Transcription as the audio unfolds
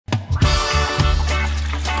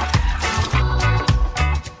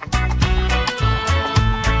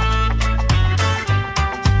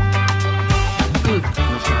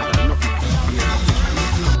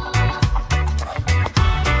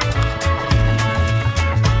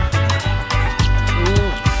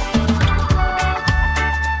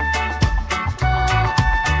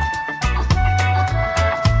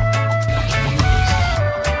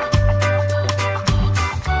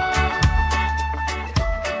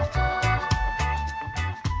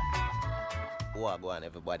Wagwan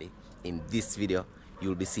everybody. In this video,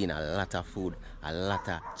 you'll be seeing a lot of food, a lot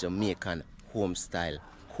of Jamaican home style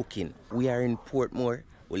cooking. We are in Portmore.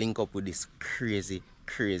 We link up with this crazy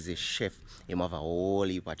chef. He have a whole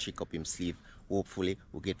heap of trick up him sleeve. Hopefully,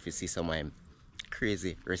 we'll get to see some of him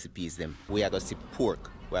crazy recipes them. We are gonna see pork,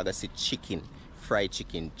 we are gonna see chicken, fried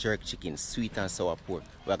chicken, jerk chicken, sweet and sour pork.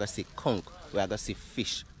 We are gonna see conch, we are gonna see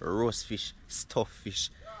fish, roast fish, stuffed fish.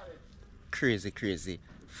 Crazy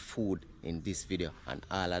food in this video, and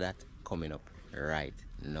all of that coming up right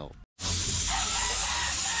now.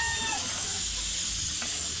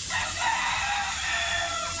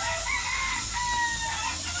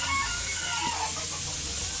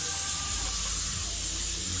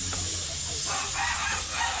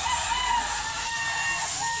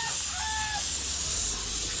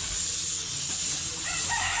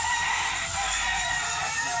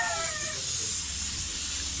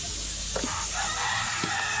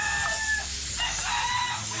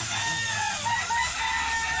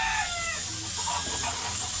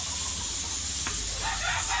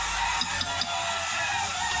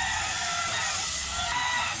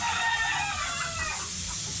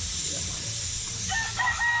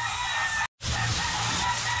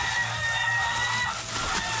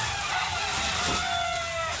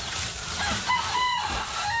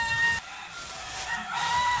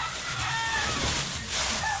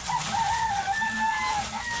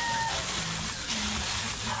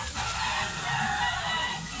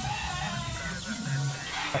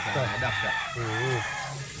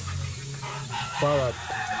 Parrot.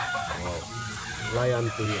 Wow.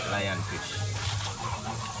 Lionfish.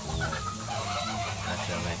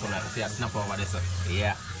 Naturally. Come on, see a snap over this.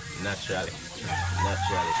 Yeah, naturally.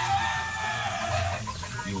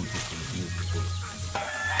 Beautiful.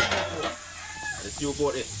 Let's see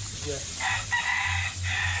about it. Yeah.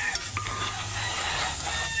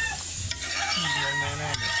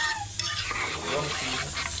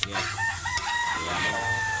 Yeah.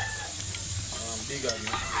 Big on you.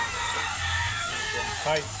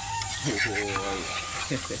 Tight.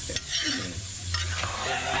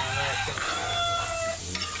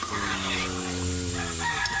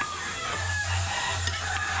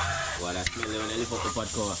 What I smell when I lift up the pot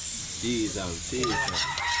cover. Jesus.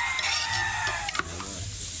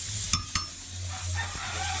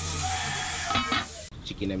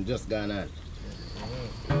 Chicken them just gone on.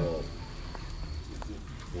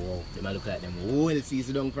 Wow, they might look like them well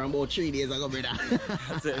seasoned down from about 3 days ago, brother.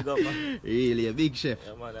 That's it, go, man. Really a big chef.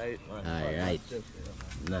 Yeah, man, right, man. Alright.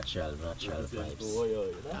 Natural vibes.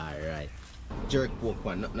 Alright. Jerk pork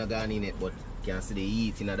one, not gone in it, but can see the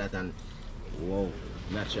heat in that and wow,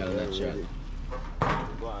 natural.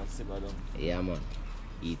 Go and simmer down. Yeah, man.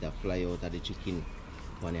 Eat a fly out of the chicken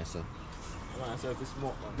on yourself. Man, so if it's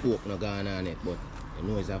smoke, man. Pork not gone on it, but you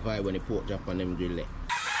know it's a vibe when the pork drop on them grill there.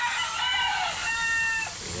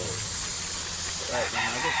 Right, man, I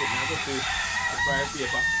go to the fire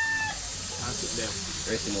paper and sit them.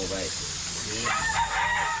 Rest him over it.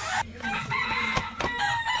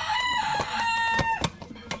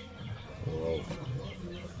 Wow.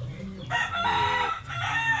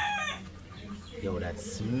 Yo, that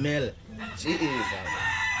smell. Jesus.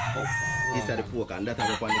 This is the pork and that I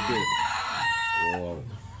go on the grill. Wow.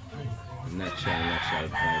 Natural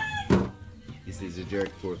vibe. This is the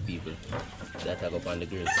jerk pork, people. That I go on the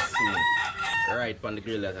grill soon. Right on the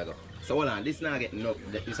grill that I go. So hold on, this now getting up.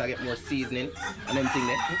 This I get more seasoning and everything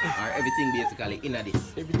there. Or everything basically in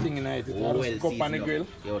this. Everything in it. Oh, well Just go on the grill.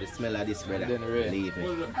 Yo, the smell of this, brother. Then right. Leave me.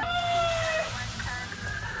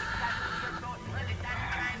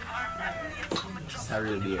 It's a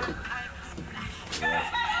real beer. Yeah.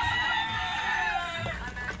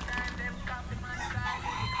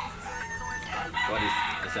 What is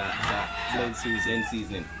it's a blend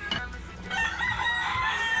seasoning.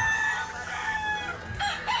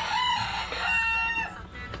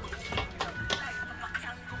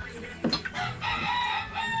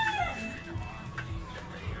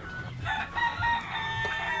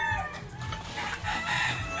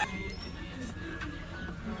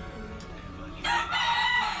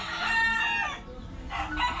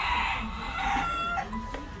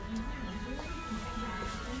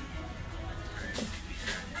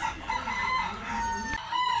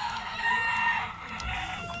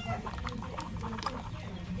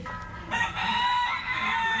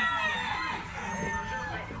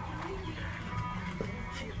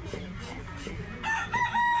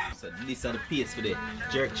 This is the paste for the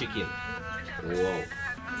jerk chicken. Wow.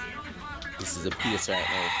 This is the paste right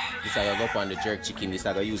now. This I go up on the jerk chicken. This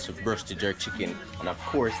I go use to brush the jerk chicken. And of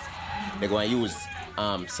course, they're going to use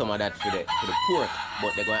some of that for the pork,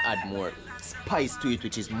 but they're going to add more spice to it,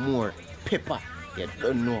 which is more pepper. You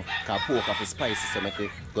don't know, because pork off is spicy, so make we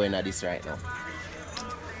go into this right now.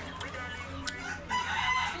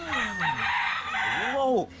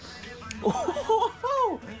 Whoa!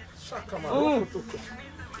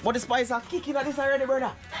 But the spice are kicking at this already,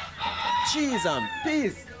 brother. Cheese and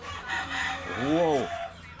peas. Whoa!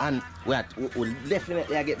 And we'll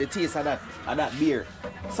definitely get the taste of that beer.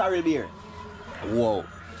 Sorry beer. Whoa!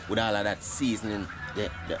 With all of that seasoning, the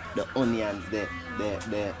onions, the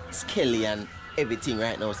skelly and everything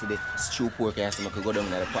right now. So the stew pork here, so I could go down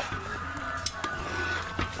in the pot.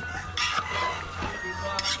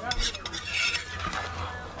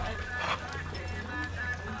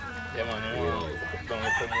 Yeah, man, you want to cook down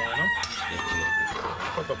with some more, no?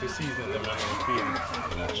 Cut up the seasoning, them and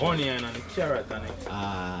the onion and the carrot and the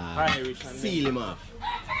Irish and seal him off.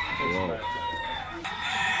 Wow.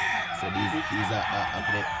 So these are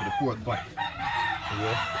for the pork pot.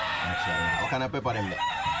 Yeah. What kind of pepper them there?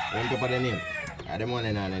 What pepper the name? Are them one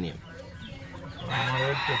and the name?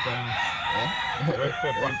 red pepper. Eh? Red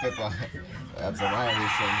pepper. Red pepper. We have some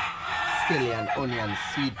Irish, some skelly and onion,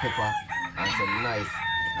 sweet pepper, and some nice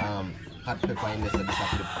hot pepper in this. So this is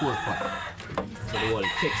for the pork pot. So the whole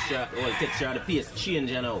texture of the paste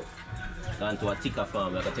change now. Gone to a thicker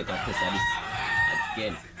form. We're going to take a taste of this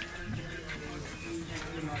again.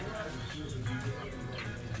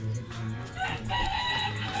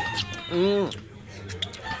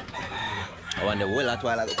 I wonder well at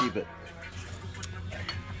all of the people.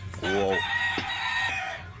 Whoa.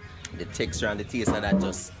 The texture and the taste of that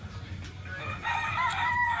just.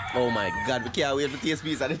 Oh my god, we can't wait to taste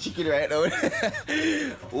piece of the chicken right now.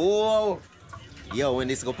 Whoa. Yo, when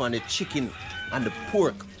this go up on the chicken and the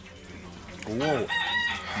pork. Whoa.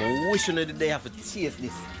 I'm wishing that they have to taste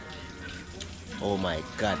this. Oh my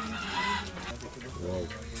god. Whoa.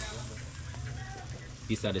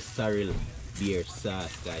 These are the sorrel beer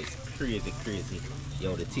sauce, guys. Crazy, crazy.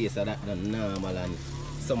 Yo, the taste of that is normal, and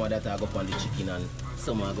some of that I go up on the chicken and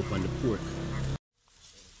some I go up on the pork.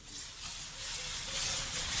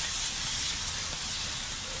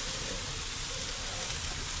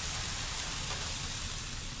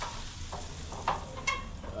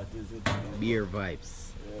 Beer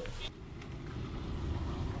vibes. Yeah.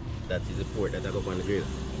 That is the pork that I go up on the grill.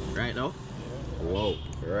 Right now? Yeah. Whoa,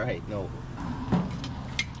 right now.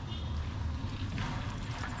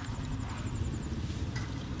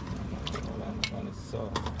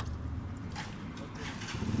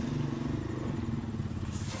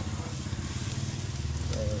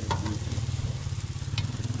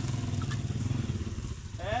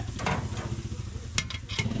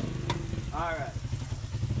 Alright.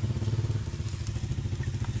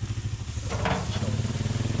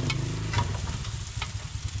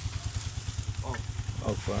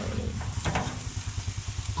 How far are they?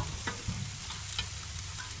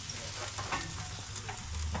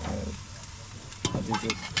 What is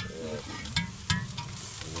it?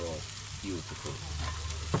 Wow, beautiful.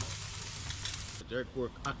 Jerk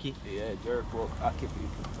pork ackee. Yeah, jerk pork ackee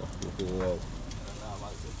people. Wow.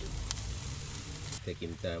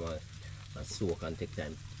 Taking time and soak and take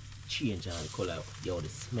time. Change all the colour. Yo, the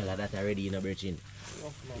smell of that already in a virgin.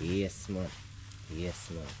 Yes, man. Yes,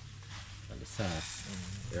 man. And the sauce.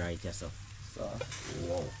 Right, yes, sir. Sauce.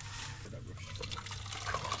 Wow.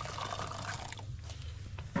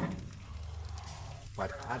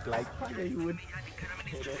 But act like fire you would.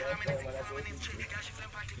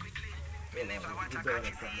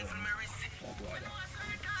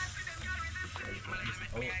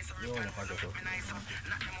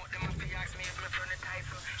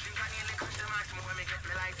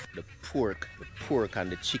 The pork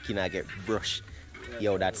and the chicken I get brushed.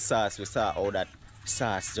 Yo, that sauce, we saw how that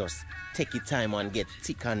sauce just take your time and get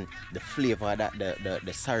thick, and the flavor that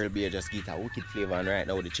the sorrel beer just get a wicked flavor. And right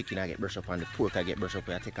now the chicken I get brushed up and the pork I get brushed up.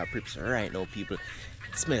 I take a prips right now, people.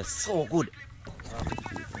 It smells so good.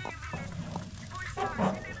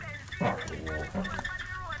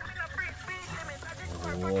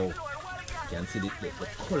 Whoa. You can see the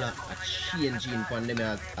color changing from them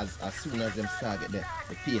as soon as them start get the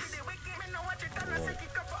paste. Whoa.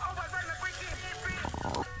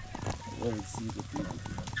 Let's see the people.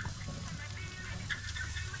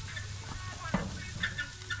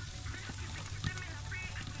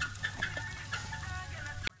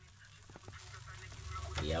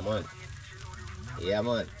 Yeah, man. Yeah,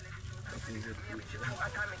 man.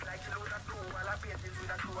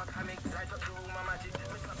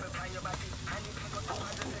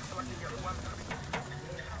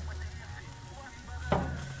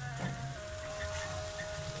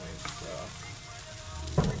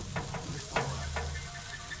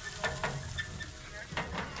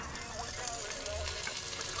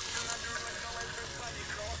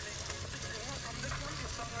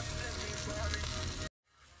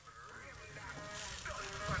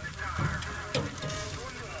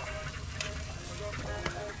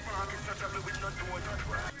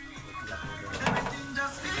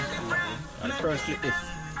 And first flip this.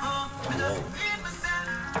 Wow.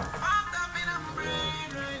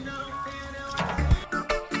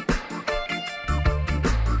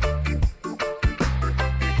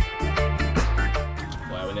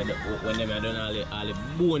 When them are done all the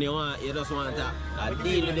bone you just want to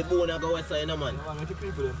deal with the bone and go outside, no man. Wow.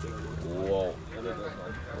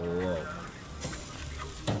 Wow.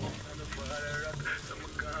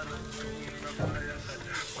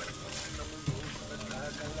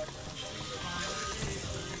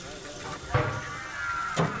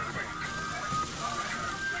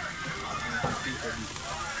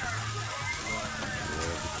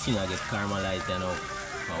 This thing get caramelized now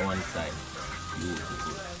on one side. Beautiful.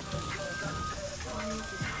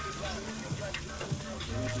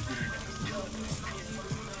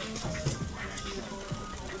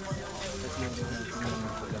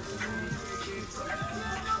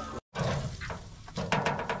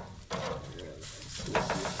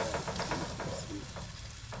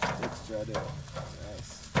 Extra there.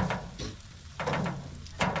 Nice.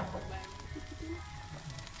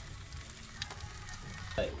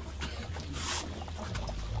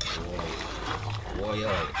 Whoa, yo.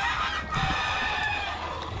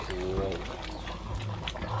 Whoa.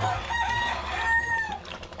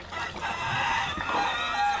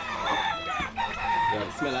 Yeah,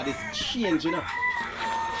 the smell of this change, you know.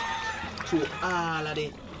 Through all of the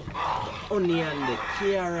onion, the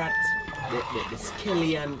carrot, the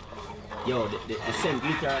scallion. Yo, the scent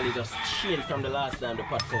literally just changed from the last time the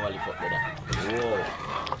pot cover lift up with that. Whoa.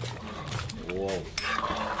 Whoa.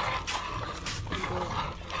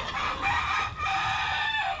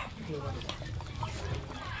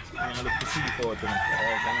 I look to see for it.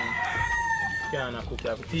 Can't cook a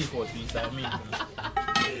tea for it inside me.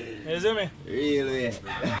 You see me? Really?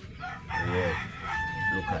 Whoa.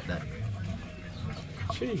 Look at that.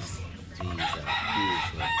 Jeez. Jesus.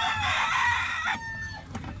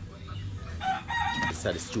 This is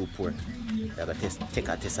the stew pork. I got to take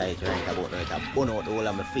a taste of it right about now. I bun out the whole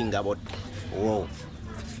of my finger, but whoa.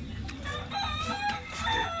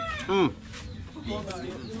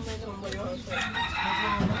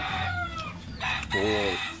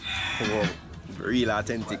 Whoa. Real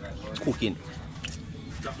authentic cooking.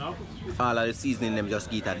 All of the seasoning them just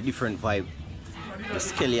get a different vibe. The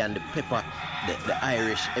scallion, the pepper, the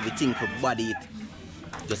Irish, everything for body it.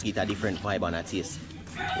 Just get a different vibe and a taste.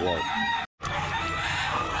 Wow.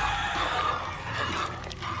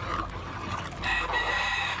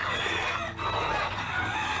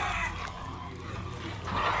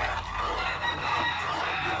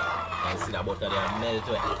 And see the butter there melt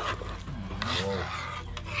to it. Wow.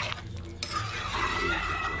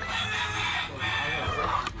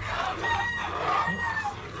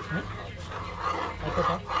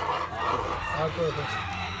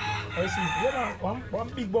 I see, yeah, one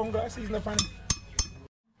big bone grass is not funny.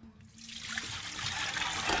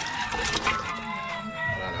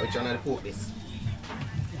 Which one of the pork this?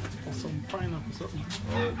 Some pineapple, something.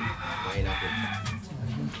 Oh, pineapple.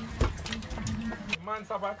 Man,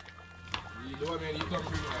 Sabbath. You don't want me to come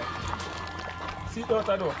bring it. See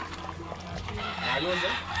that door. Are you on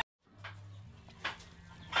there?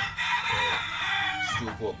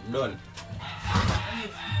 Stew pork done.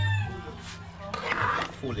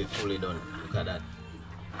 Fully done. Look at that.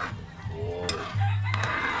 Whoa.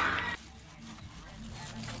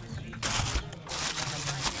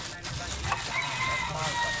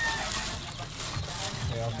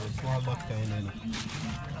 Small box kind of.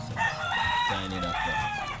 Tiny enough.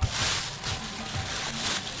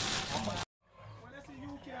 When I see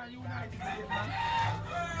UK and United States, man.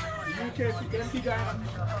 The UK fit them bigger.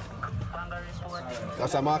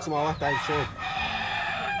 That's a maximum what time show.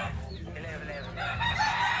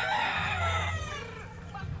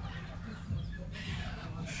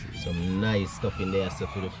 Some nice stuff in there so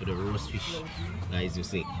for the roast fish, as you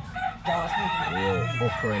see. Whoa,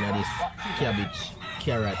 okra in this cabbage,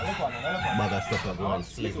 carrot, bag of stuff go and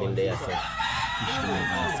seasoning there so fish to be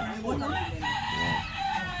awesome. Yeah.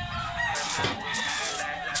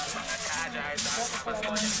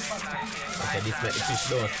 So this make the fish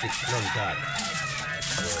don't stick long time.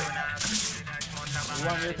 You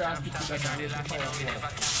want me to stick to that and let the fire to it. And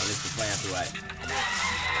let the fire to right.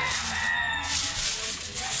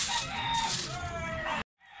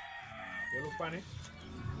 You look funny?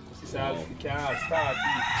 You see, you can't start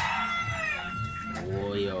eating.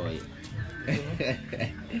 Oi, oi.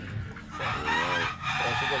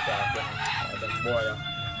 Boy,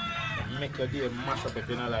 make your day mash up if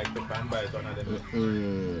you don't like pepper and bite one of them.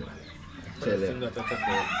 Tell First thing you. that I take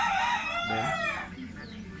out, then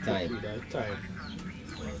Time. cook with that time.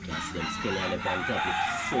 You can see them skinny on the pan top.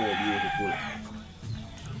 It's so beautiful.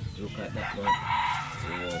 Look at that, man.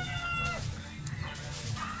 Wow.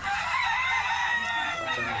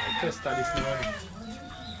 Test this one.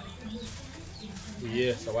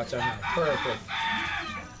 Yes, so watch out now. Perfect.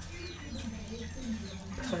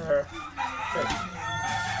 Perfect.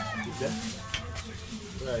 See that?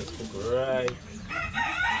 Rice cook right.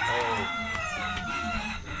 Oh.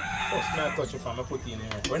 First, I touch it from I put in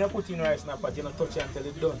here. When I put in rice in a pot, you don't touch it until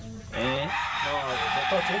it's done. Eh? No, you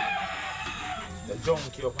touch it. The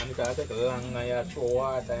junk you up and it can take long and you throw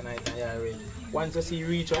water in it and you're ready. Once you see it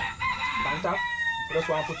reach up, on top, you just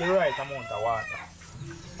want to put the right amount of water.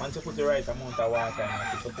 Once you put the right amount of water in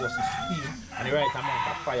it, it's supposed to steam and the right amount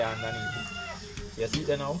of fire underneath it. You see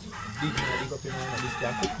it now? Dig up in there. This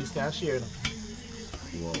can cook, this can share now.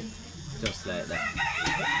 Wow. Just like that.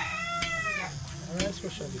 Alright,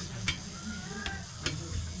 specialist.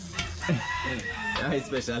 Alright,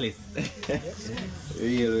 specialist. Yes.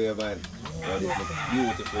 Real man. Oh, this looks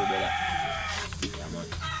beautiful, brother. Yeah, man.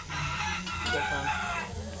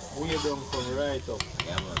 Way down from right up.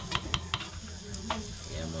 Yeah, man.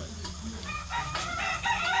 Yeah, man.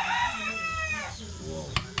 Wow.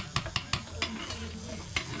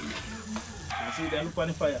 You see them look on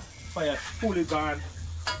the fire. Fire fully gone.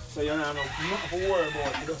 So you don't have nothing to worry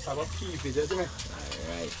about. You just have to keep it, isn't it?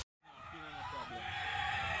 Alright.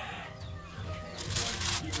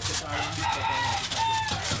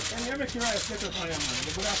 And you make your rice get up on your man.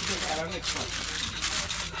 You would have to take all the next one.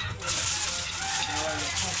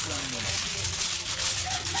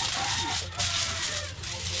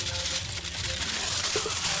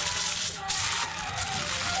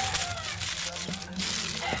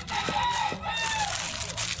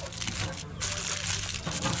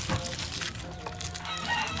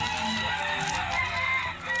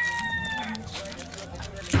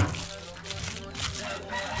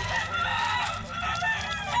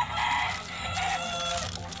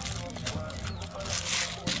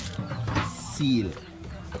 Seal.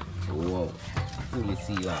 Wow. Fully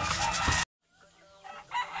sealed.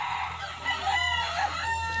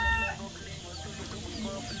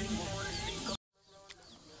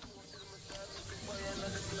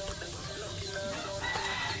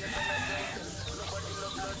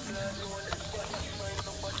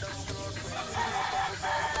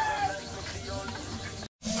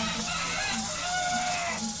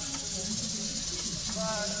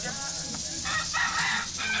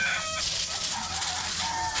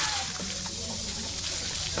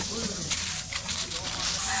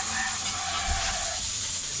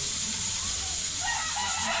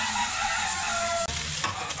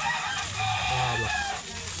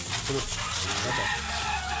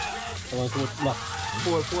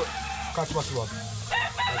 Four, catch what's what?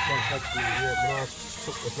 Catch the yeah,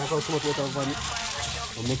 it's not going to much water on it.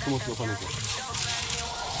 Or make too much water on it.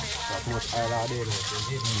 Too much oil out there.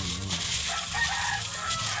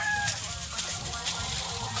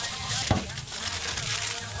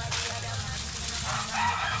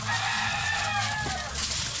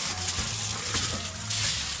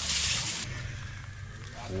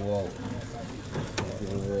 Wow. Wow.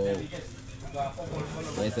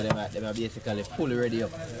 So them are basically fully ready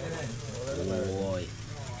up. Wow.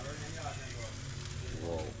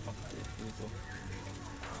 Wow.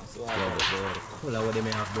 So the color what they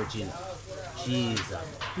may have virgin. Jesus.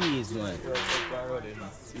 Please, man.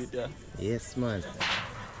 Yes, man.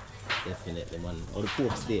 Definitely, man. All the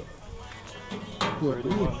pork stay.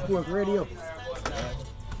 Pork ready up.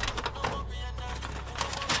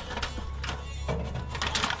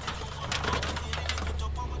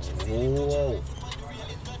 Whoa.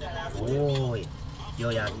 Whoa. Yo,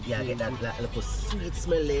 yeah, get that little sweet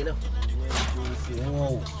smell there, you know?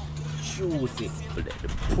 Whoa. Juicy. The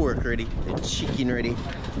pork ready, the chicken ready.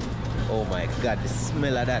 Oh my god, the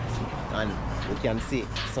smell of that. And we can see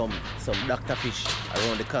some Dr. Fish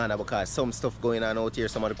around the corner because some stuff going on out here,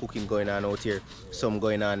 some of the cooking going on out here, some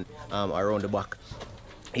going on around the back.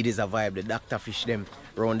 It is a vibe, the Dr. Fish them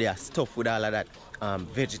around there, stuff with all of that.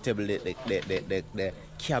 Vegetable, the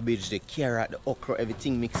cabbage, the carrot, the okra,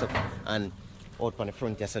 everything mixed up. And out on the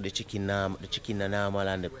front here, so the chicken normal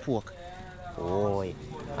and the pork. Oh,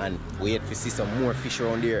 and we yet to see some more fish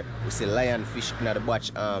around there. We see lion fish in the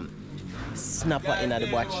batch, snapper in the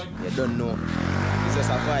batch. You don't know. It's just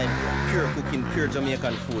a vibe, pure cooking, pure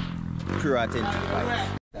Jamaican food, pure authentic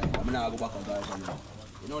vibe. I'm gonna go back on that.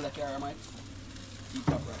 You know that carrot, mate? Eat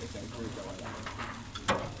up right there.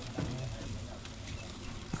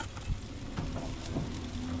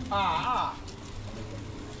 Ah!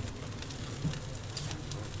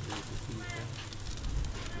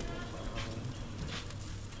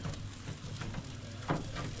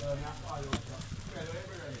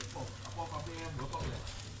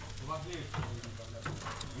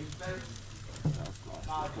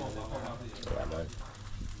 Yeah, man.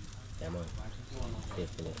 Yeah, man.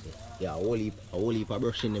 Definitely. Yeah, a whole heap of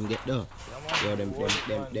brushing them get though. Yeah, them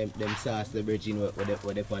sauce the bridging what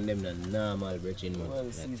they on them the normal bridging man. Well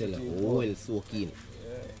I tell you, well soaking.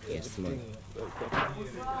 Yes man. So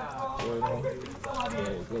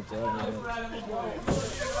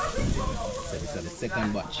this is the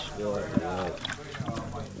second batch.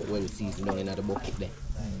 Well seasoned down in the bucket there.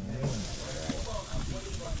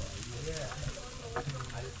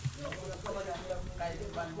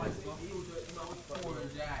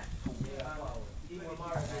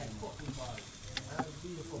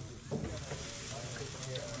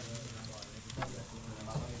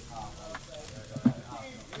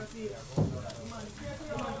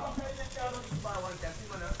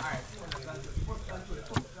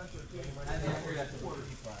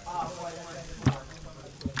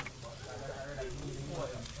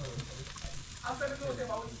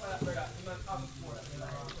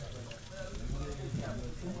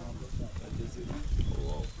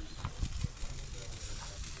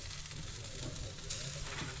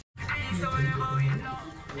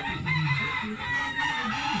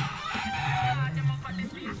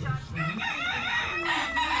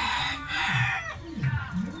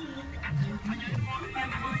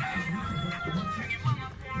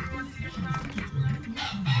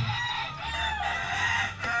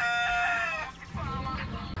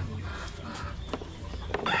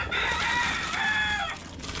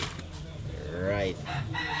 Right.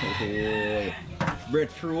 Oh,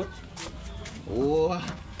 breadfruit. Oh.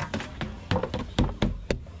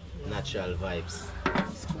 Natural vibes.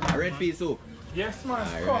 A red pea soup. Yes, man.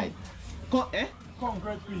 Alright. Come,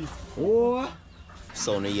 red peas. Oh.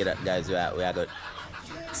 So now you hear that, guys, we are going to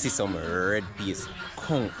see some red peas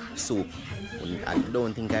conch soup. I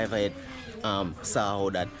don't think I ever had saw how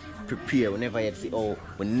that prepare. We never yet see how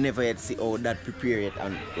that prepare it,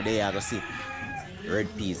 and today I go see red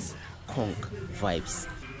peas conch vibes.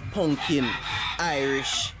 Pumpkin,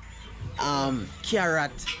 Irish,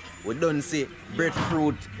 carrot. We don't see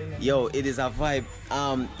breadfruit. Yo, it is a vibe.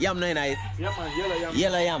 Yam no night. Yeah, man, yellow yam.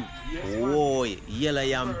 Yellow yam. Yes, Whoa, yellow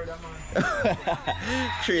yam.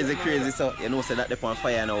 Crazy. So you know, say that they on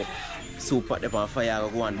fire now. Soup at the on fire,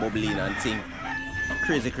 go and bubbling and thing.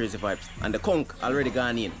 Crazy vibes. And the conch already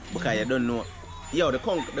gone in because you don't know. Yo, the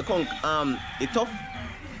conch, it tough.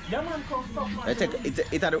 Yeah, man, come tough, man.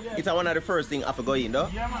 It's one of the first thing I forgot in though.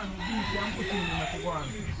 Yeah, man, we put in the go on. Man,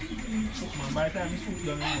 by the time you soup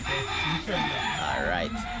done, you trend that.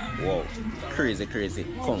 Alright. Whoa. Crazy.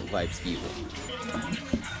 Conch vibes, people.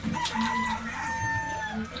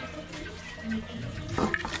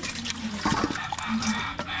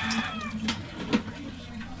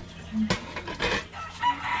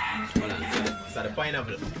 Hold on, is that a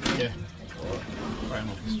pineapple? Yeah.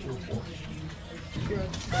 Pineapple is true. You know,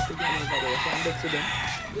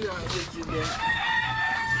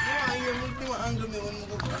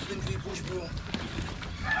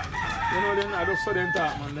 then I just saw them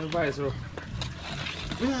talk, man, them vice, bro.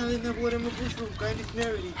 Alright,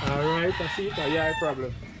 I see it, yeah,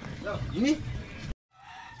 problem. You need?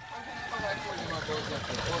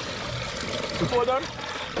 Before done?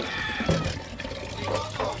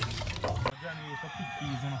 Granny used to pick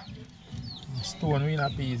peas, you know. Stone we in a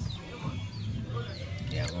peas.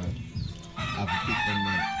 Yeah, man. I have to pick them,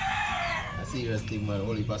 man. A serious thing, man.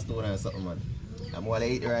 Only for stone and something, man. I'm going to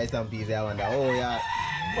eat the rice and peas. I wonder, oh, yeah.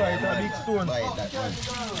 Buy it a big stone. Buy it, that, man.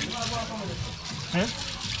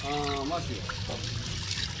 Matthew.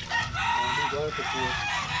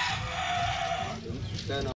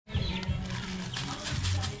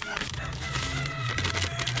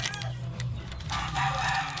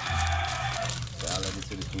 So all of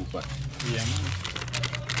this is the soup pot. Yeah, man.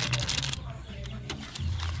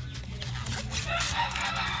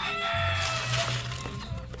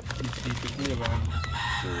 It's flavor, man.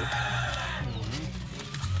 So,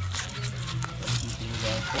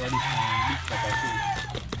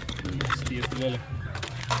 Taste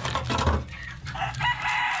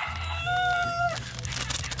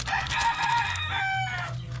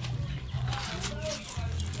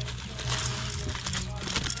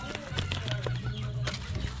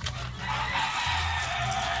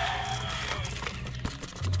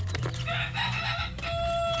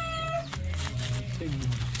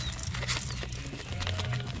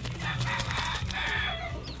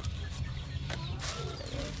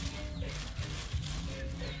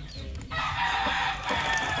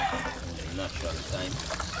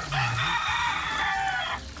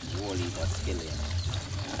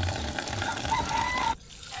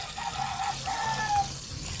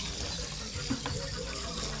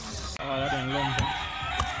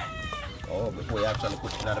actually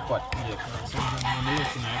put it in the pot. Yeah, sometimes when they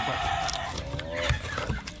look in the pot.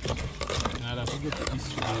 Now that we get to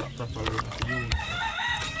distribute properly to use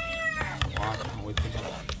water and wet it.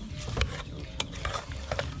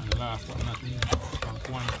 And last but not least,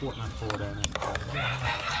 1 coconut powder in it.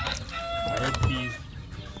 Red peas.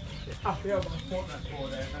 We have 1 coconut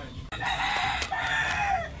powder in it.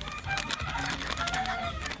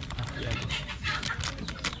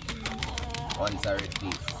 One sorry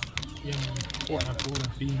piece. Yeah, coconut powder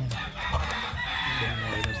bean. Don't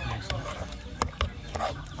know it doesn't make sense.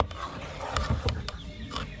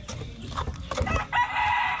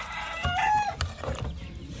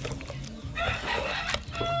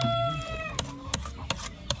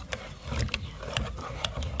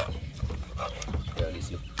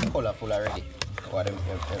 Colorful already. What them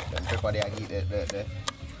pepper they get the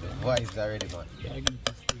vibes already, man. Yeah, I get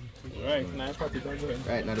this thing. Right, now I put it on there.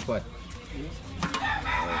 Right now the pot. Yes.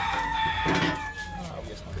 I'll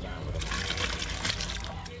get some down with it.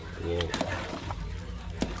 Whoa.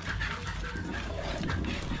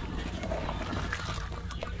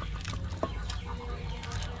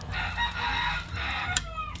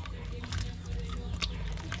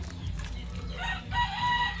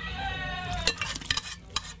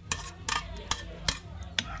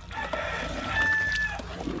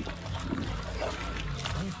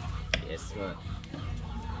 Yes, man.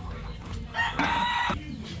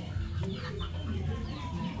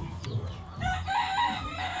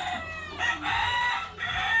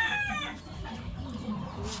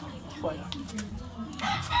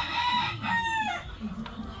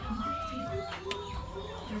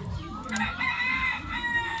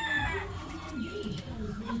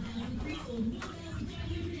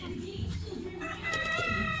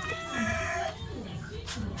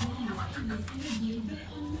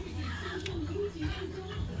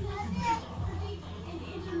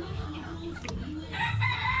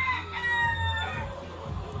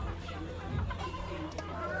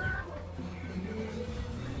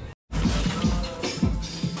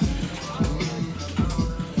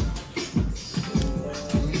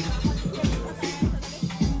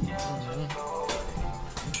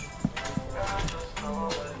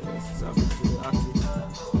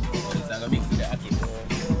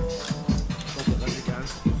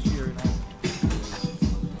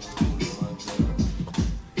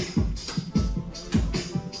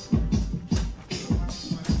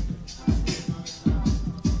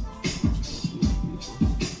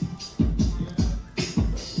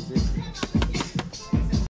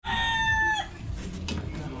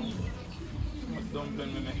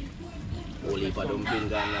 Holy pa dumpling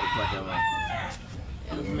gone like what, man.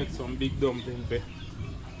 Let's make some big dumpling pe.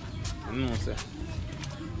 I know, sir.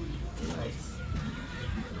 Nice.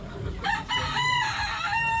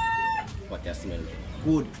 What you smell?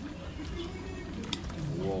 Good.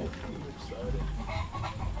 Wow.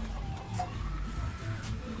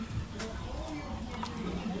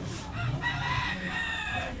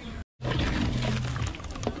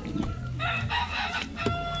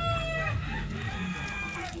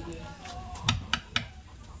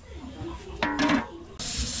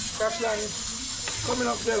 Kaplan, coming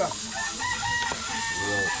up, Bella. Wow.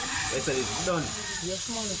 Yes, sir, it's done. Yes,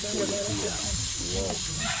 man. Wow.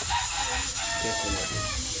 Definitely.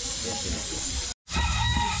 Definitely.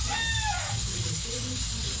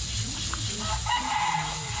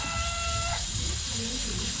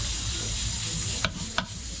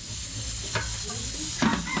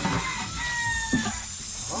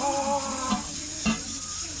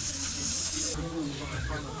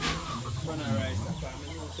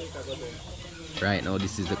 Right now,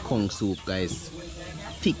 this is the conch soup, guys.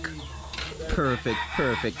 Thick, perfect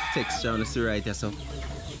texture on the soup right here. So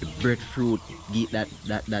the breadfruit get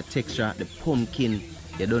that texture. The pumpkin,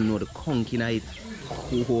 you don't know the conch in it.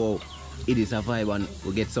 Oh, it is a vibe, and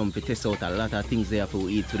we get some to test out a lot of things there for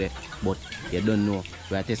we eat today. But you don't know.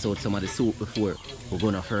 We have test out some of the soup before we're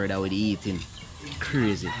gonna further with the eating.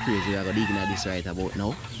 Crazy. We are gonna dig into this right about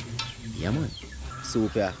now. Yeah, man.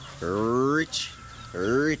 Soup here, rich.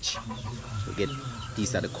 We get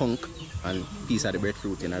piece of the conch and piece of the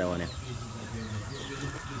breadfruit in another one.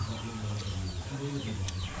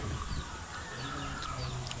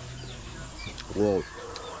 Wow.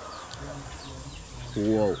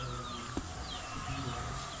 Whoa.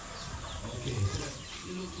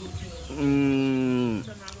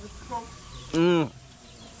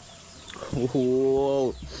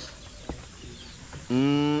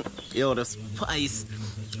 Yo, the spice,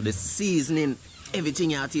 the seasoning,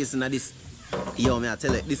 everything you taste in this. Yo, me I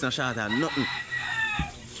tell you, this is short and nothing.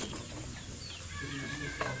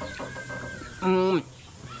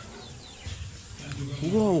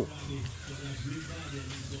 Whoa.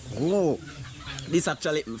 Oh, this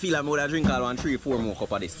actually feel like I would have drink around 3-4 more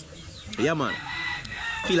cup of this. Yeah, man.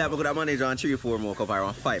 Feel like I could have managed around 3-4 more cup,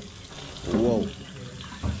 around 5. Wow.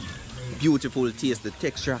 Beautiful taste, the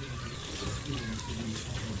texture.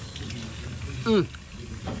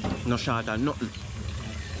 No short and nothing.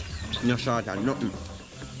 No short and nothing.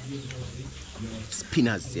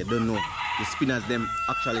 Spinners, you don't know. The spinners, them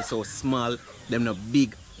actually so small, them not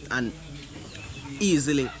big and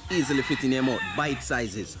easily fit in your mouth. Bite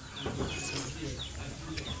sizes.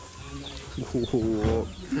 Oh,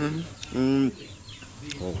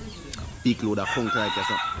 big load of conch right there,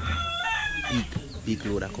 so. Big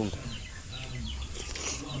load of conch.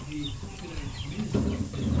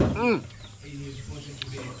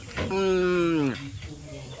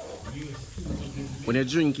 When you're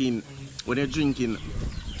drinking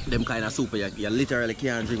them kind of soup, you literally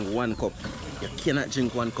can't drink 1 cup. You cannot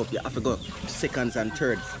drink 1 cup. You have to go seconds and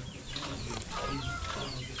thirds.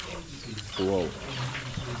 Wow.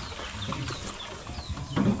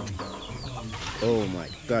 Oh my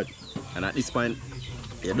God. And at this point,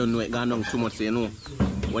 you don't know it gone down too much, so you know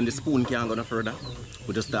when the spoon can't go no further,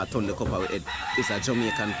 we just start turn the cup out with it. It's a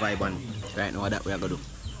Jamaican vibe, and right now that we are gonna do.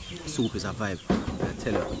 Soup is a vibe, I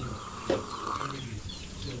tell you.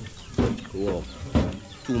 Wow.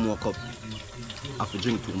 2 more cups. I have to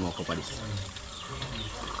drink 2 more cups of this.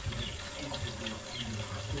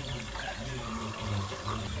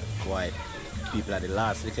 Why? People are the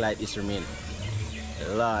last little like this remain.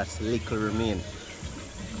 The last little remain.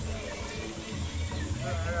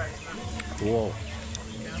 Wow.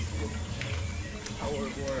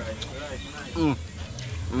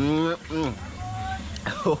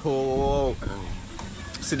 Oh.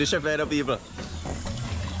 See the chef here, people.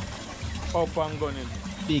 Up and gunning.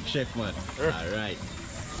 Big chef, man. Alright.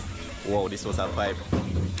 Wow, this was a vibe.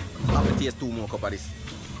 I have to taste 2 more cups of this.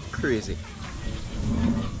 Crazy.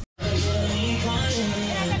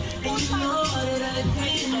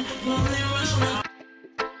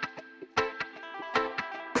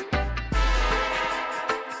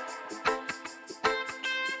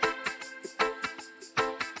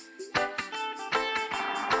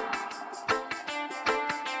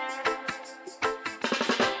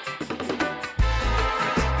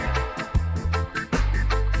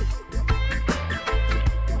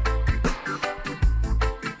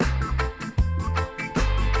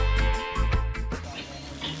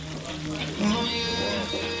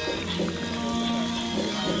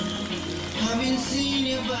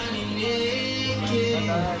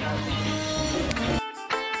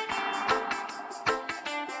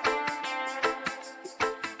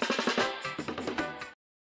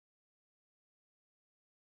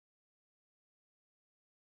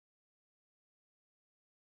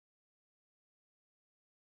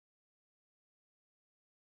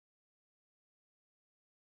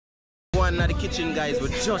 One of the kitchen guys will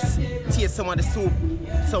just taste some of the soup,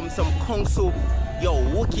 some conch soup. Yo,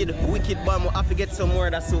 wicked bomb. We have to get some more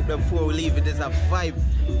of that soup before we leave. It is a vibe.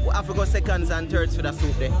 We have to go seconds and thirds for the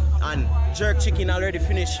soup there. And jerk chicken already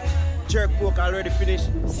finished. Jerk pork already finished.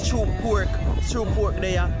 Stew pork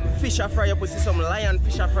there. Fish are fry up. We see some lion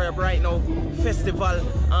fish are fry up right now. Festival.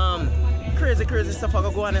 Crazy stuff I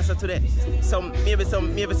go on here today.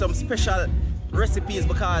 Maybe some special recipes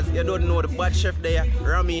because you don't know the bad chef there,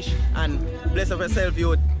 Ramesh, and bless up yourself,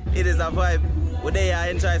 youth. It is a vibe. We're there,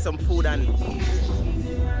 enjoy some food and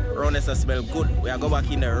around this smell good. We are going back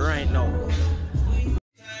in there right now.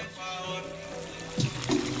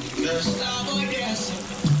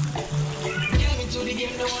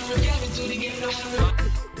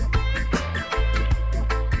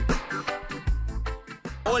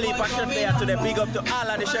 Only for chef there today, big up to all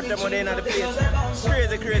of the chefs that are in the place.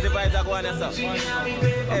 Crazy vibes are going on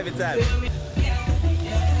every time.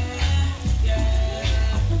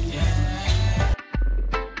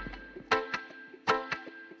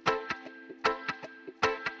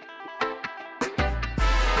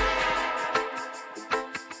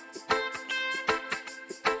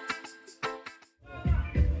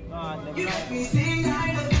 You make me sing,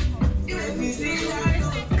 I know. You make me sing, I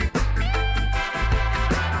know.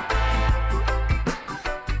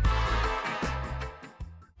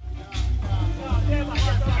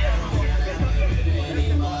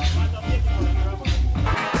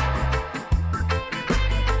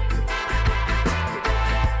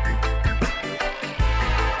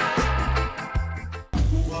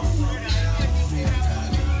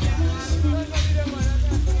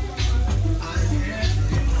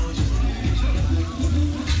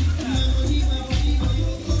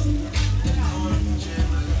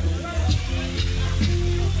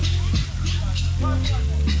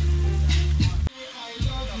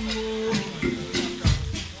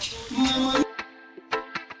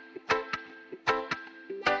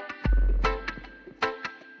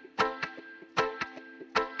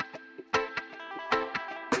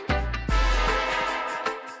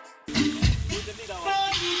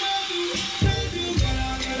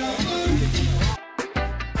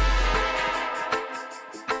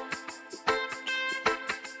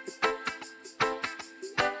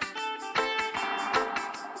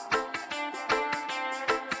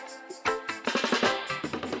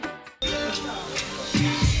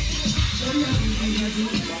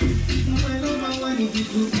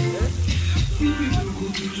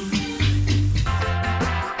 Mint roti. Mint roti.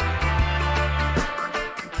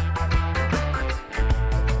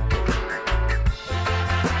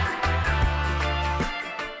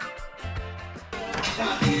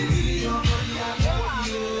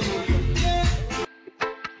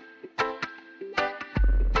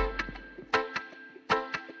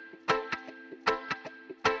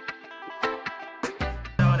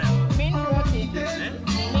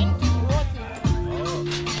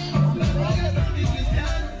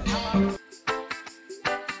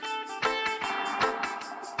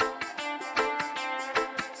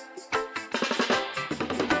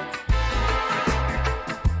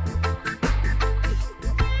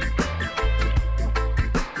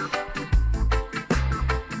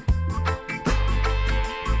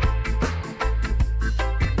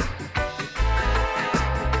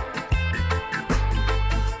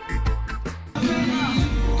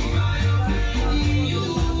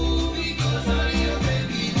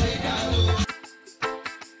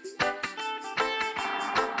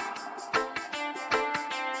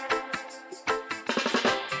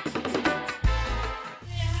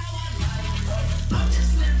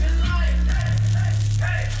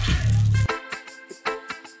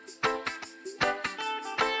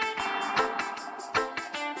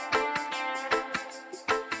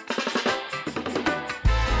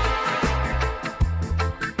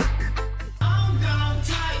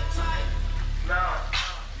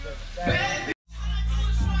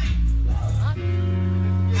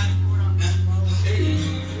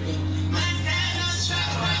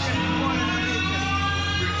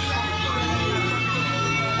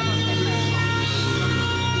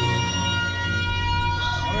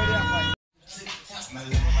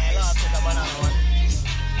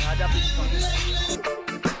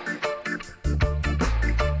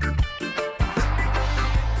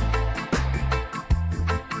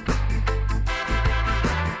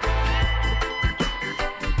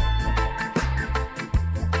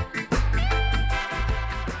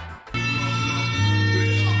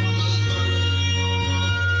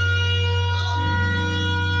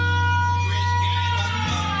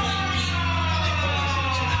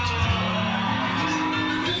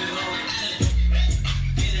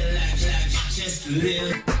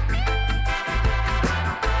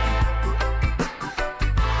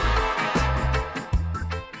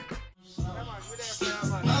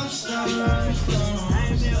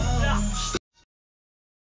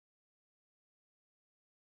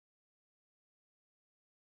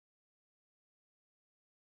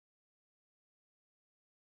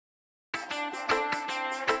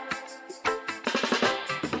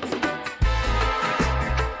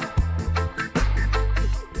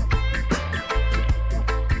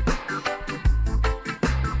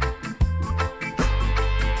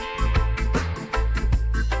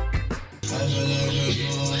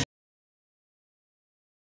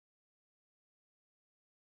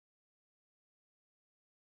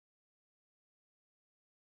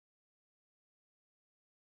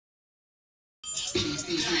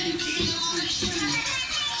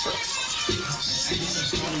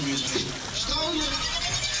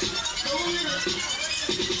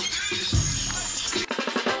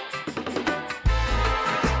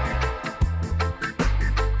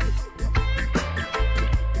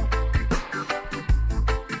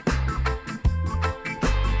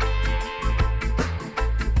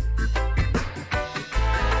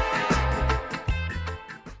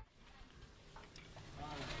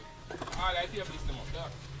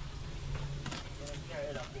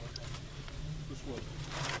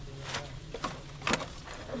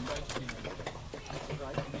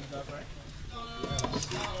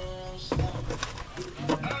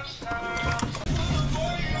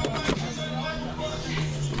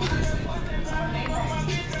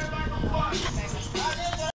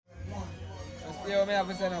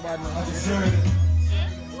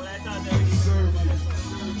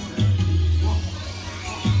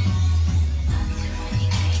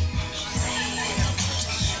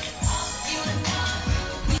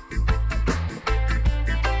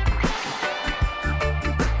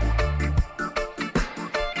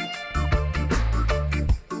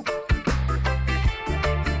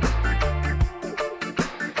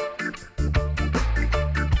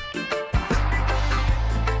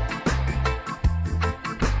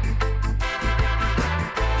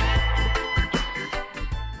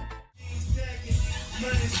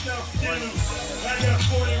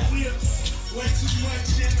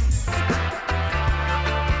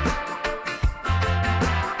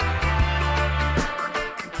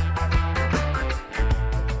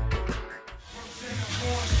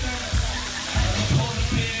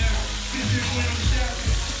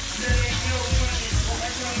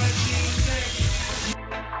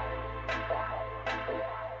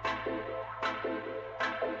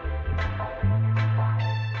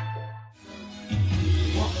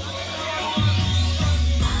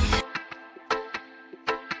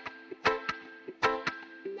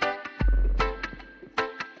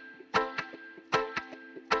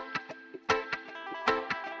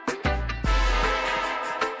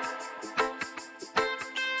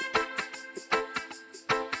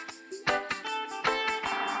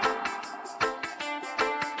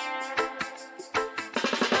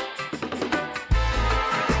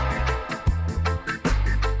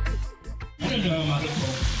 What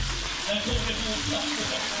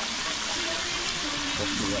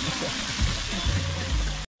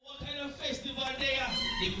kind of festival they are?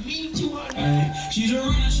 The minty one. She's a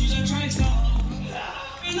runner, she's a track star.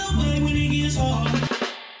 Ain't nobody when it gets hard.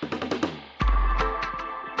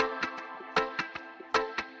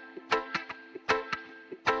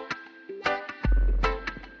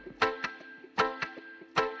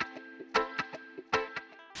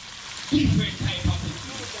 Different type of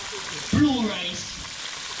blue rice.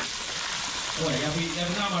 Oh, you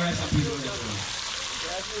have normal rice and peas over there.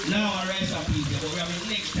 Normal rice and peas, but we have the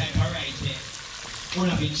next type of rice there. We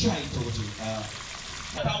have been trying to do.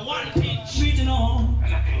 But one pinch. Reading on.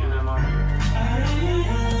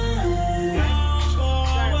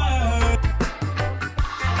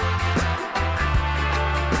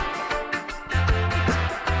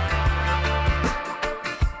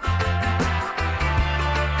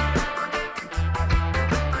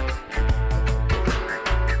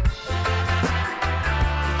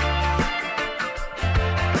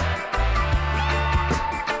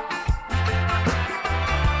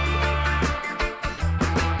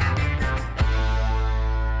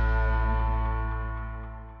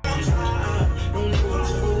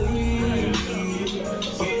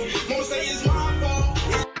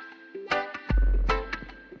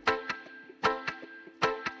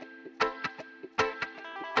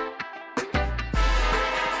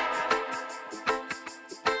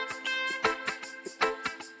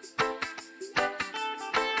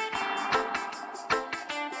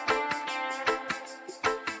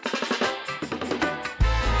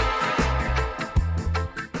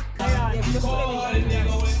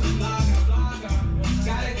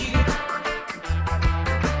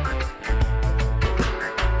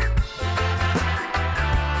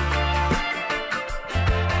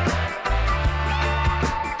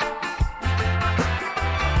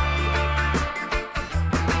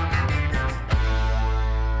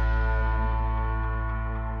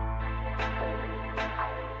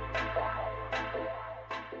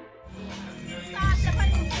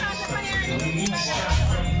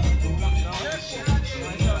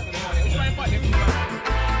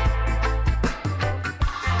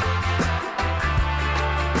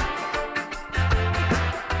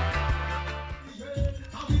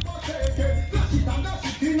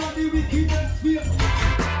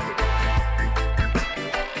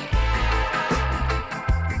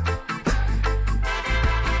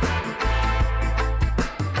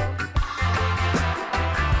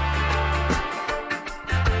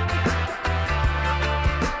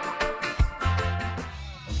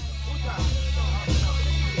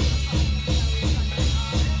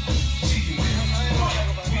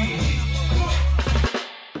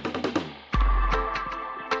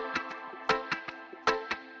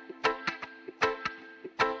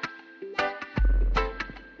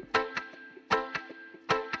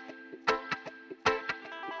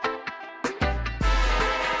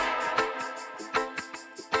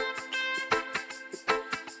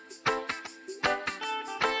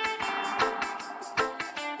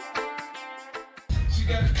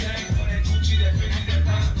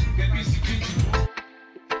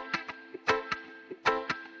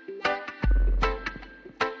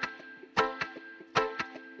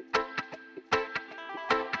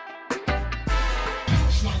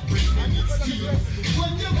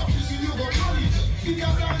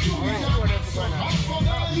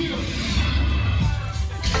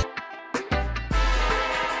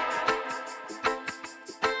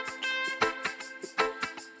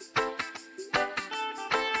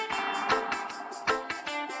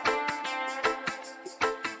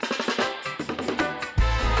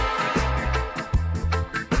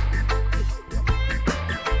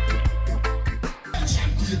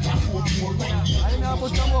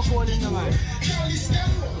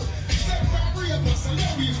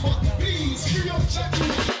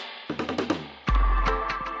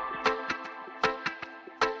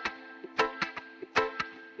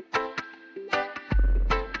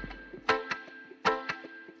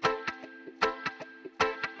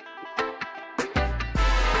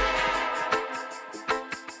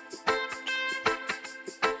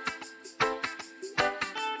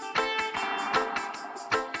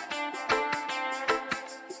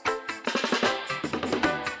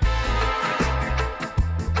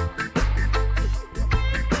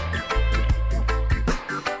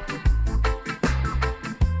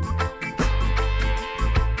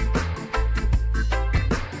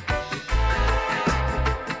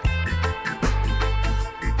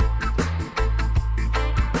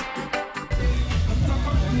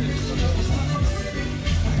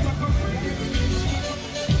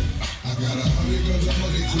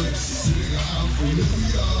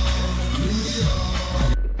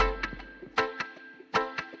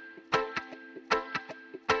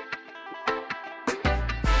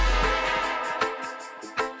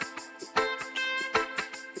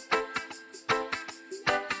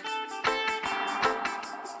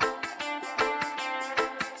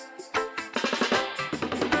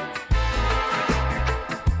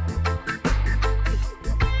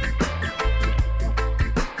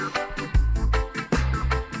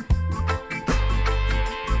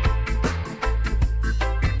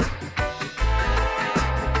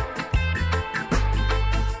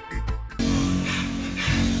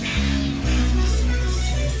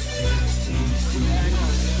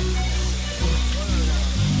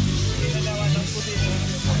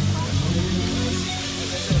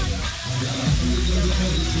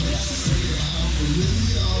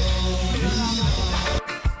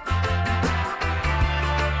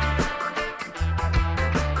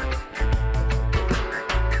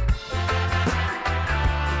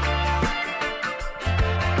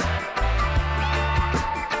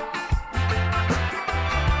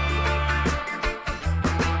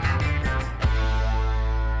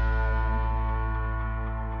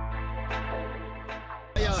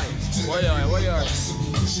 What are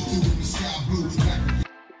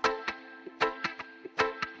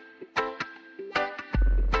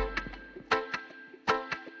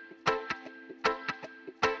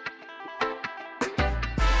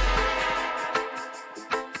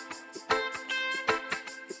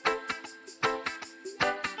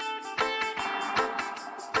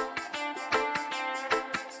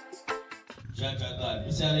Jaja God,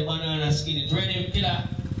 you say the banana skin is ready, killer.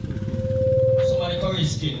 Somebody curry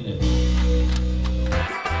skin there.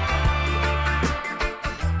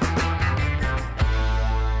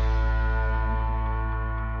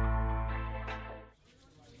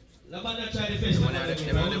 The banana try the festival.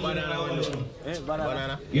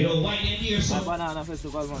 Banana. You know why they here some Banana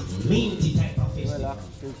festival, man. minty type of festival.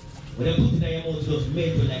 When they put it in your mouth, it just melt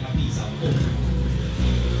you like a piece of wood.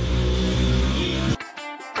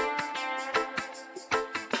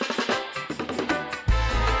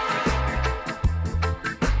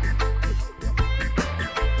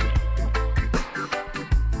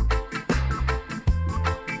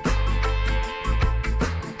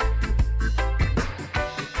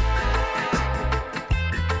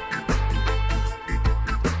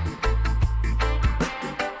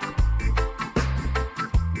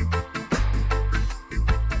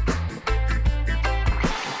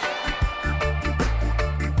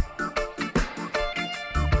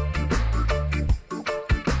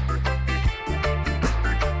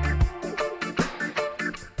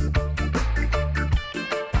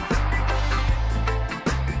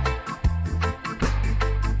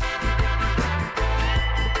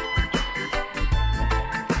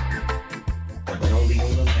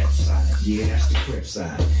 Yeah, that's the crib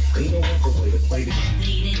side. Ain't no other way to play the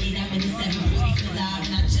I'm in the 740 cause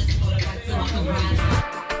I'm not just for the so I can rise.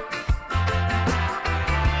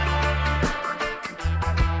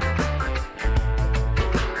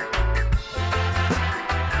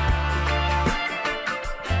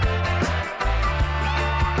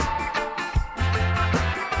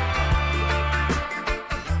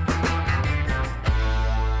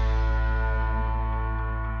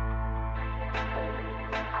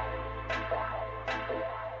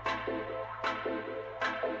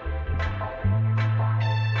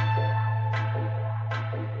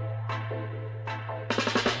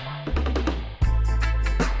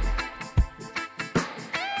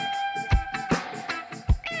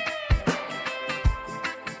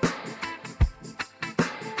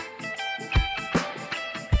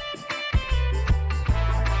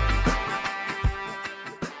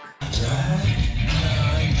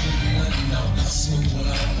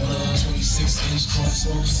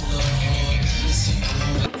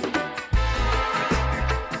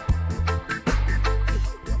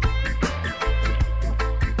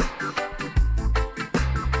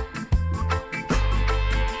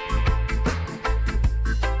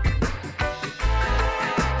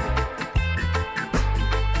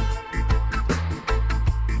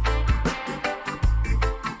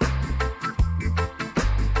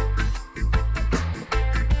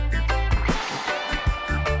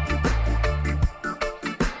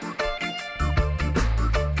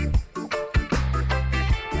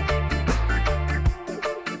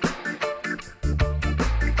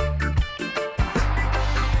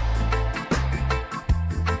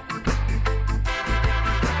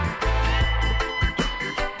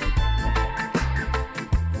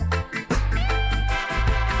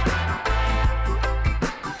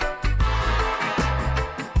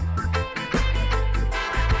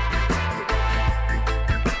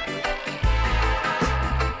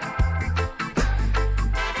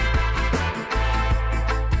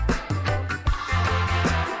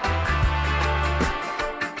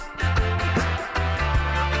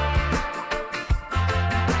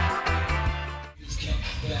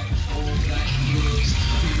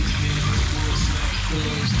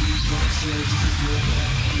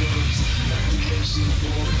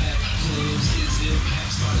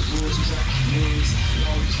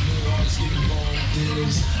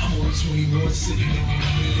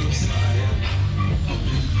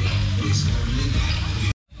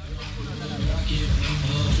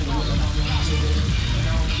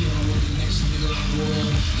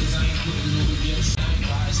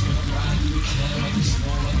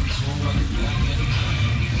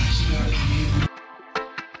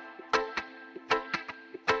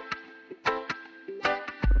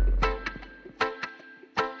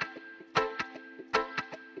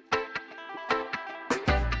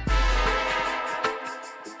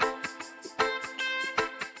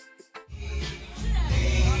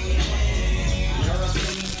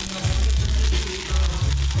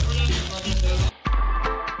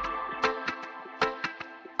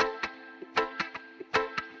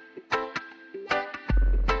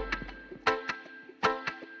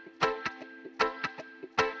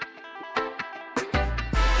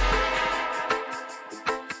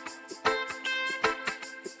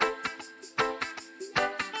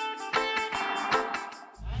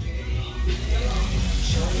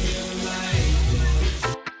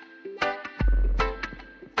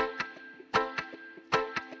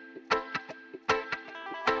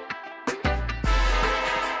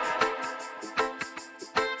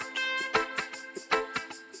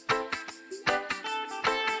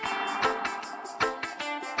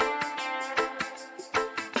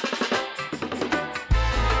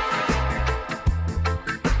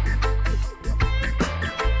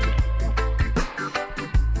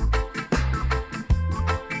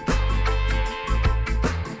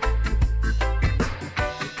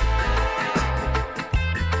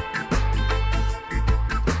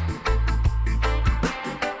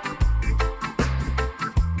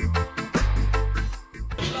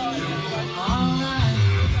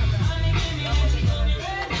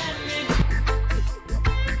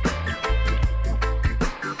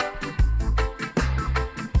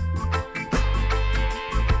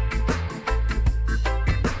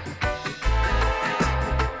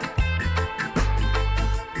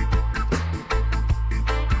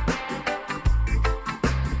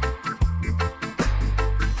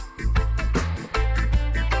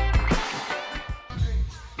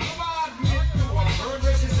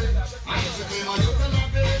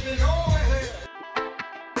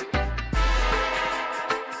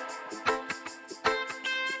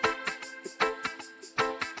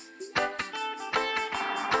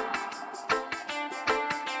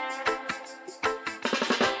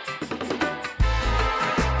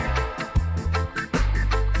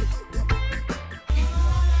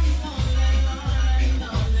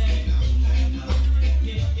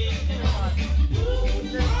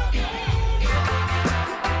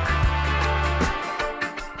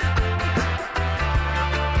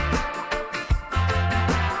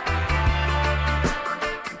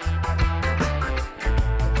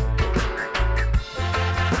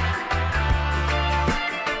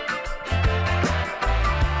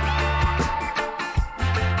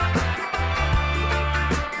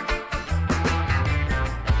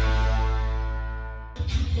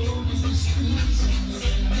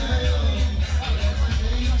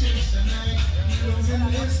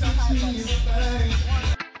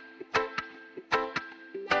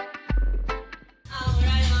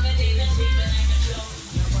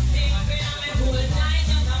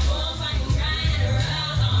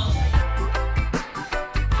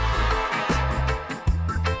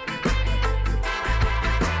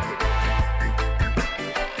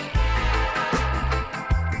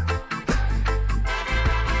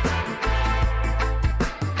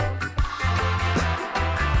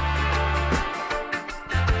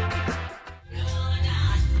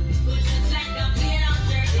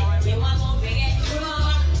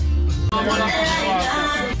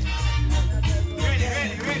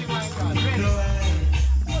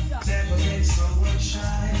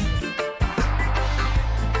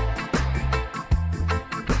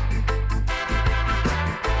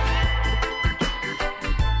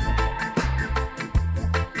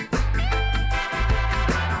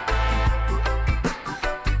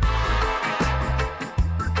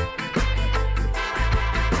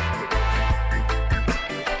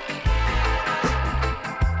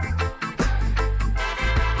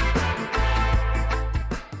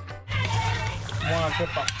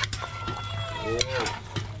 pepper. Oh,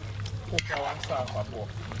 Cook one soft pork.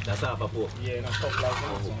 that's half a pork. Yeah, and a couple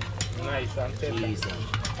of things. Nice and tender. Jesus.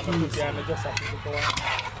 I'm going to put it just a piece of one.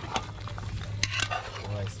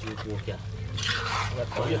 Oh, it's sweet pork, yeah. Wait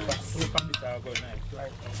for this are good nice.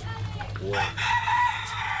 Right now. Wow.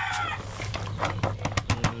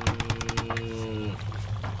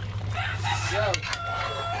 Yeah.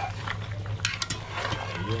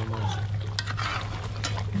 Yeah, man.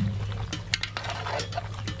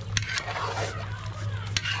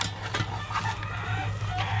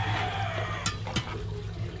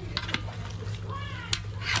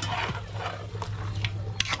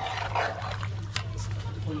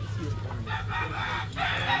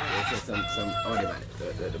 This is some oh,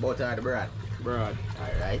 the butter or the bread. Broad.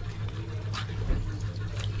 Alright.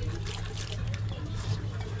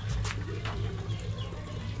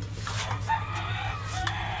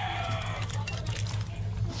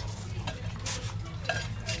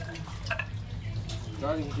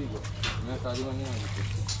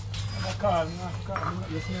 Call me.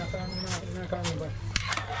 Yes, me call me back.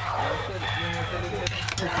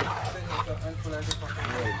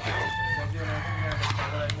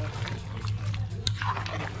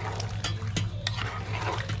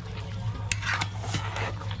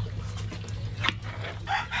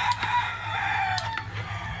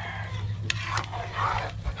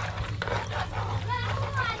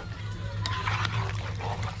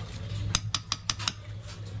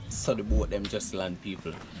 So the boat them just land,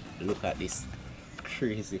 people. Look at this.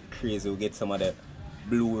 Crazy. We get some of the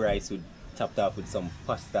blue rice with topped off with some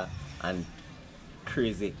pasta and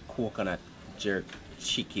crazy coconut jerk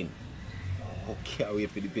chicken. Okay, I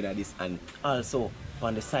wait for the pin of this. And also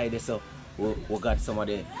on the side there, so we got some of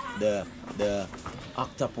the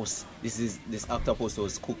octopus. This octopus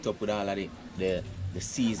was cooked up with all of the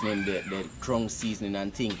seasoning, the strong seasoning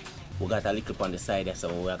and thing. We got a little on the side there, so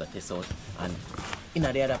we are gonna test out. And in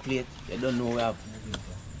the other plate, you don't know, we have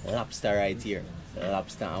lobster right here.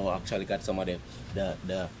 Lobster, and we actually got some of the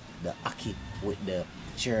ackee with the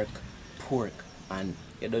jerk pork. And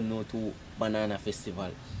you don't know, to banana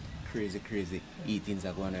festival. Crazy eatings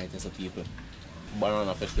are going right there, so people.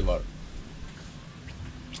 Banana festival.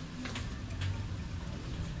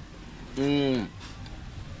 Have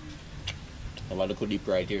a look deep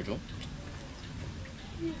right here too.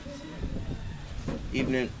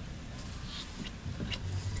 Evening.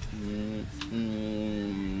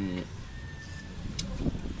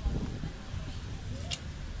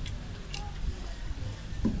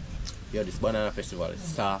 Yeah, this banana festival is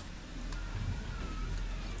soft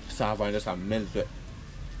and just a melted.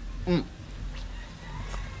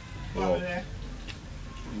 Wow.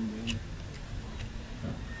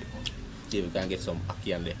 See if we can get some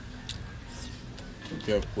ackee on there.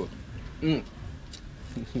 Very good.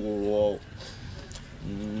 Wow.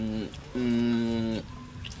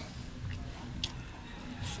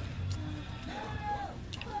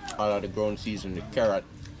 All of the ground season, the carrot,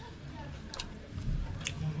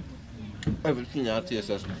 everything I taste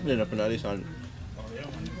is blend up in this and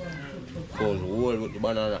goes whole with the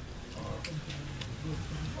banana.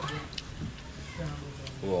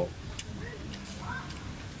 Wow.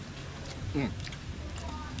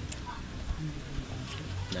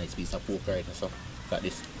 Nice piece of pork right there, so got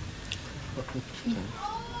this.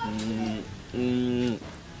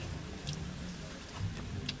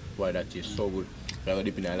 Why that tastes so good. I'm gonna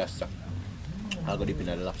dip in the lobster. I'll go dip in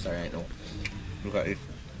the lobster right now. Look at it.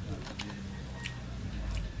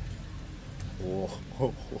 Oh.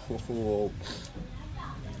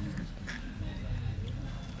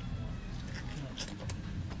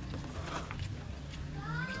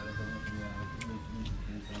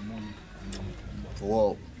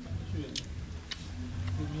 Whoa.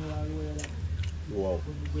 Whoa.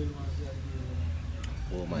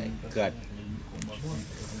 Oh my God.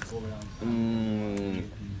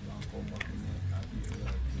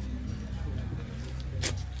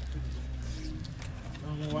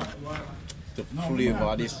 The flavor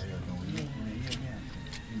of this.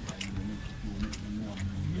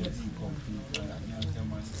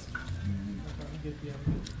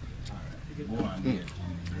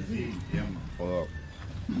 Wow.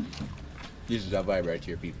 This is a vibe right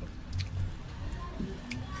here, people.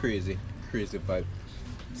 Crazy vibe.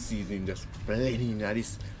 Seasoning just blending at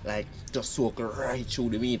this, like just soak right through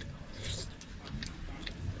the meat.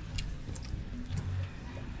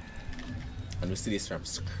 And we see this from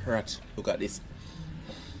scratch. Look at this.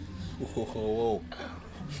 Whoa.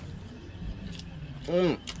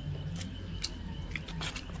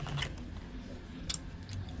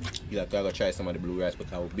 You have to go try some of the blue rice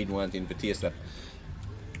because I've been wanting to taste that.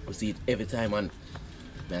 We see it every time, and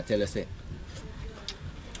I tell you, say,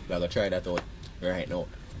 We're gonna try that out right now.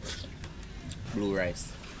 Blue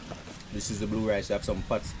rice. This is the blue rice. I have some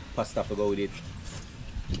pasta to go with it.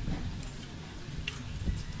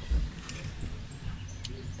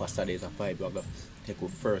 Pasta is a vibe. We're gonna take our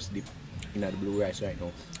first dip in the blue rice right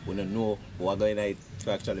now. We don't know what we're gonna eat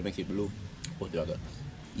to actually make it blue, but we're gonna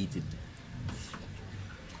eat it.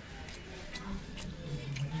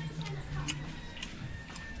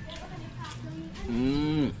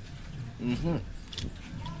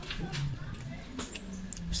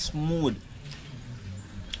 Smooth.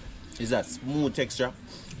 It's that smooth texture.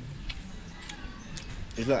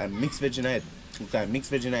 It's like a mixed vegetable. It's like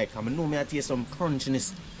mixed vegetable. I know I taste some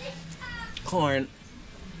crunchiness. Corn,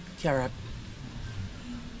 carrot.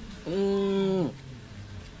 Whoa.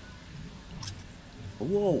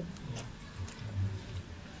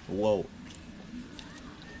 Whoa.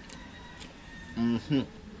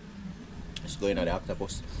 Let's go in at the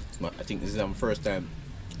octopus. I think this is my first time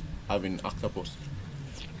having octopus.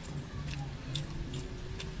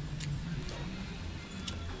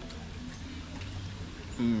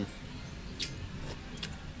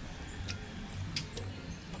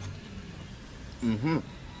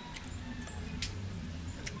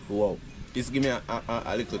 Wow, this give me a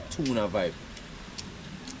little tuna vibe.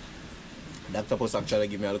 The octopus actually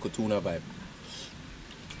give me a little tuna vibe.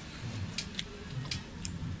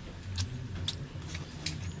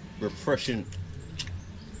 Refreshing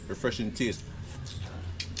taste.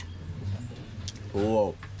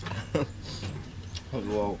 Wow.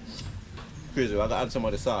 Wow. Crazy. I gotta add some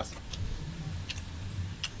of the sauce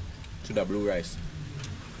to the blue rice.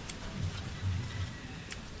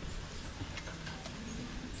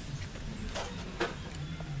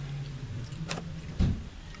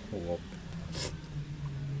 Wow.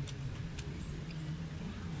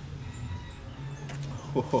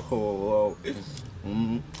 Wow.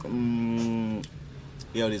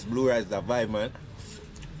 Yo, this blue rice is a vibe, man.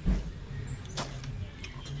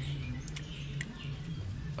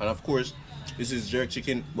 And of course, this is jerk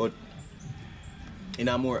chicken, but in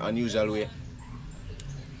a more unusual way,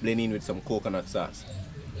 blending with some coconut sauce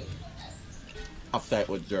after it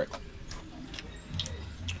was jerk.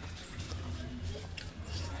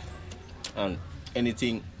 And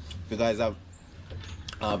anything, you guys have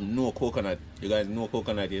no coconut, you guys know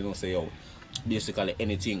coconut, you don't say, yo, basically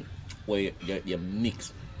anything where you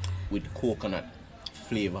mix with coconut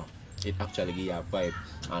flavor, it actually gives you a vibe.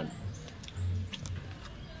 And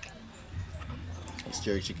it's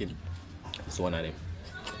jerk chicken. It's one of them.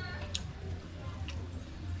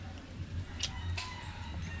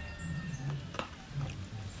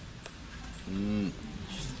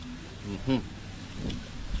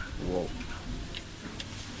 Wow.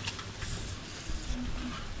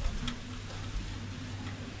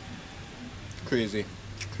 Crazy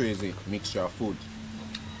mixture of food.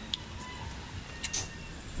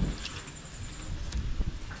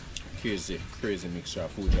 Crazy mixture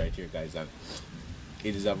of food right here, guys, and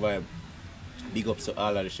it is a vibe. Big ups to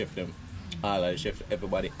all of the chefs,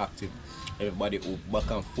 everybody active, everybody who back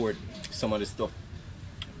and forth. Some of the stuff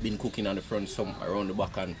been cooking on the front, some around the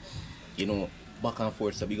back, and you know, back and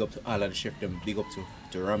forth. So big up to all of the chefs, big up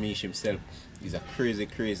to Ramesh himself. He's a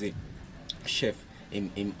crazy chef.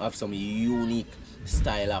 Him have some unique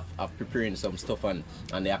style of preparing some stuff, and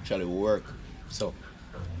they actually work. So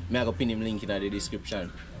me I go pin him link in the description.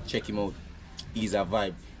 Check him out. He's a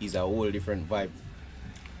vibe. He's a whole different vibe.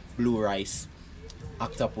 Blue rice,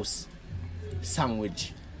 octopus,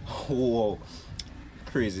 sandwich. Whoa,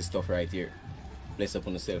 crazy stuff right here. Bless up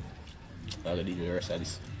on yourself. I'll do the rest of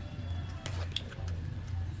this.